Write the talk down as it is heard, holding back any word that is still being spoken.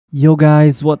Yo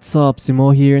guys, what's up?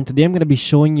 Simo here, and today I'm going to be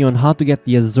showing you on how to get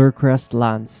the Azurecrest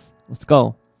lance. Let's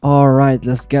go. Alright,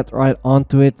 let's get right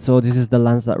onto it. So this is the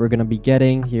lance that we're going to be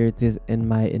getting. Here it is in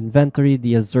my inventory,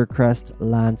 the Azurecrest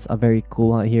lance. A very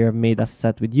cool here. I've made a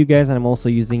set with you guys, and I'm also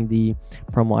using the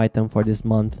promo item for this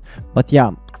month. But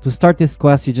yeah, to start this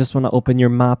quest, you just want to open your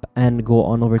map and go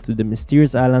on over to the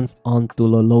Mysterious Islands onto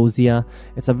Lolozia.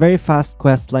 It's a very fast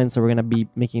quest line, so we're going to be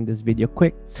making this video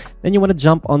quick. Then you want to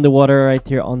jump on the water right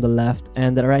here on the left,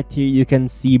 and right here you can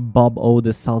see Bob O,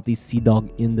 the salty sea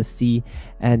dog in the sea.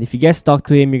 And if you guys talk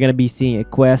to him, you're going to be seeing a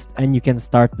quest, and you can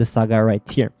start the saga right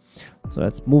here. So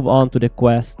let's move on to the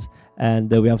quest,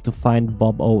 and we have to find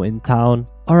Bob O in town.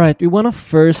 Alright, we want to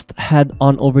first head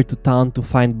on over to town to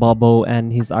find Bob O,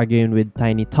 and he's arguing with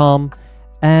Tiny Tom.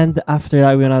 And after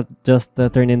that, we want to just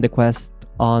turn in the quest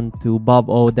on to Bob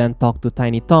O, then talk to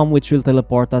Tiny Tom, which will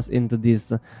teleport us into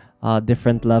this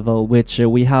different level, which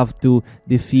we have to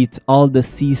defeat all the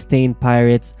sea-stained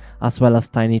pirates as well as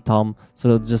Tiny Tom.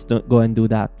 So just go and do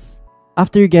that.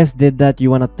 After you guys did that,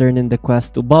 you want to turn in the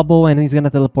quest to Bobo, and he's going to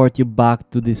teleport you back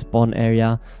to the spawn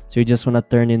area. So you just want to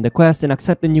turn in the quest and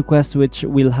accept the new quest, which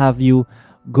will have you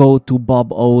go to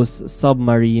Bob O's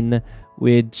submarine,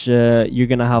 which you're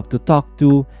going to have to talk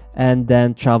to and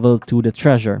then travel to the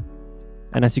treasure.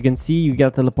 And as you can see, you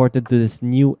get teleported to this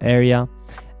new area,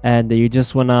 and you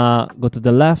just want to go to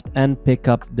the left and pick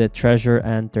up the treasure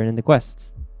and turn in the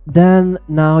quests. Then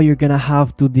now you're gonna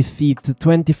have to defeat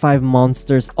 25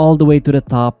 monsters all the way to the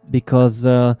top, because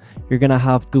you're gonna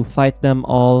have to fight them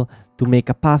all to make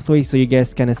a pathway so you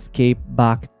guys can escape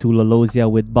back to Lolozia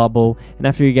with Bobo. And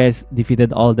after you guys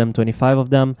defeated all them, 25 of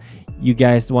them, you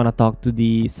guys want to talk to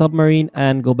the submarine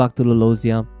and go back to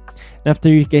Lolozia. And after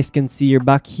you guys can see, you're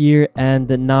back here, and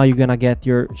now you're gonna get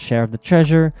your share of the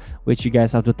treasure, which you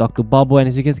guys have to talk to Bobo. And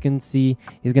as you guys can see,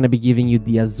 he's gonna be giving you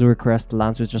the Azurecrest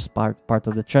lance, which is part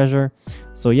of the treasure.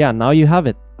 So yeah, now you have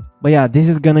it. But yeah, this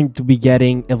is going to be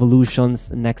getting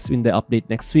evolutions next in the update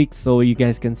next week, so you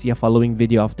guys can see a following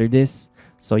video after this.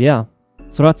 So yeah,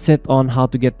 so that's it on how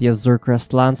to get the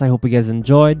Azurecrest lance. I hope you guys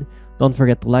enjoyed. Don't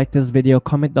forget to like this video,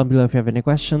 comment down below if you have any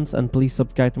questions, and please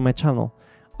subscribe to my channel.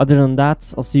 Other than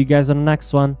that, I'll see you guys on the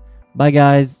next one. Bye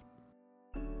guys!